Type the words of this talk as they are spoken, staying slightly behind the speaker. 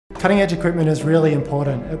Cutting edge equipment is really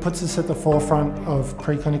important. It puts us at the forefront of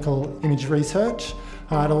preclinical image research.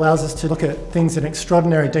 It allows us to look at things in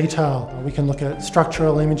extraordinary detail. We can look at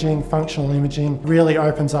structural imaging, functional imaging. Really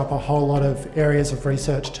opens up a whole lot of areas of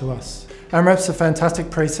research to us. AMREP's a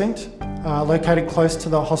fantastic precinct. Located close to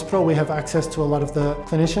the hospital, we have access to a lot of the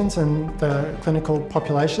clinicians and the clinical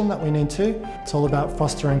population that we need to. It's all about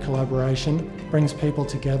fostering collaboration, brings people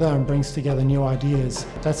together and brings together new ideas.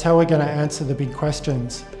 That's how we're going to answer the big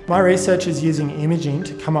questions. My research is using imaging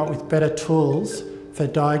to come up with better tools for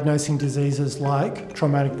diagnosing diseases like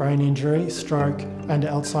traumatic brain injury, stroke and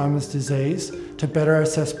Alzheimer's disease to better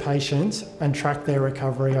assess patients and track their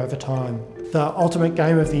recovery over time. The ultimate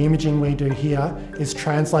game of the imaging we do here is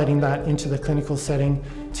translating that into the clinical setting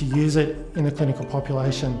to use it in the clinical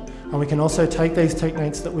population. And we can also take these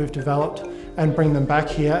techniques that we've developed and bring them back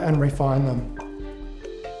here and refine them.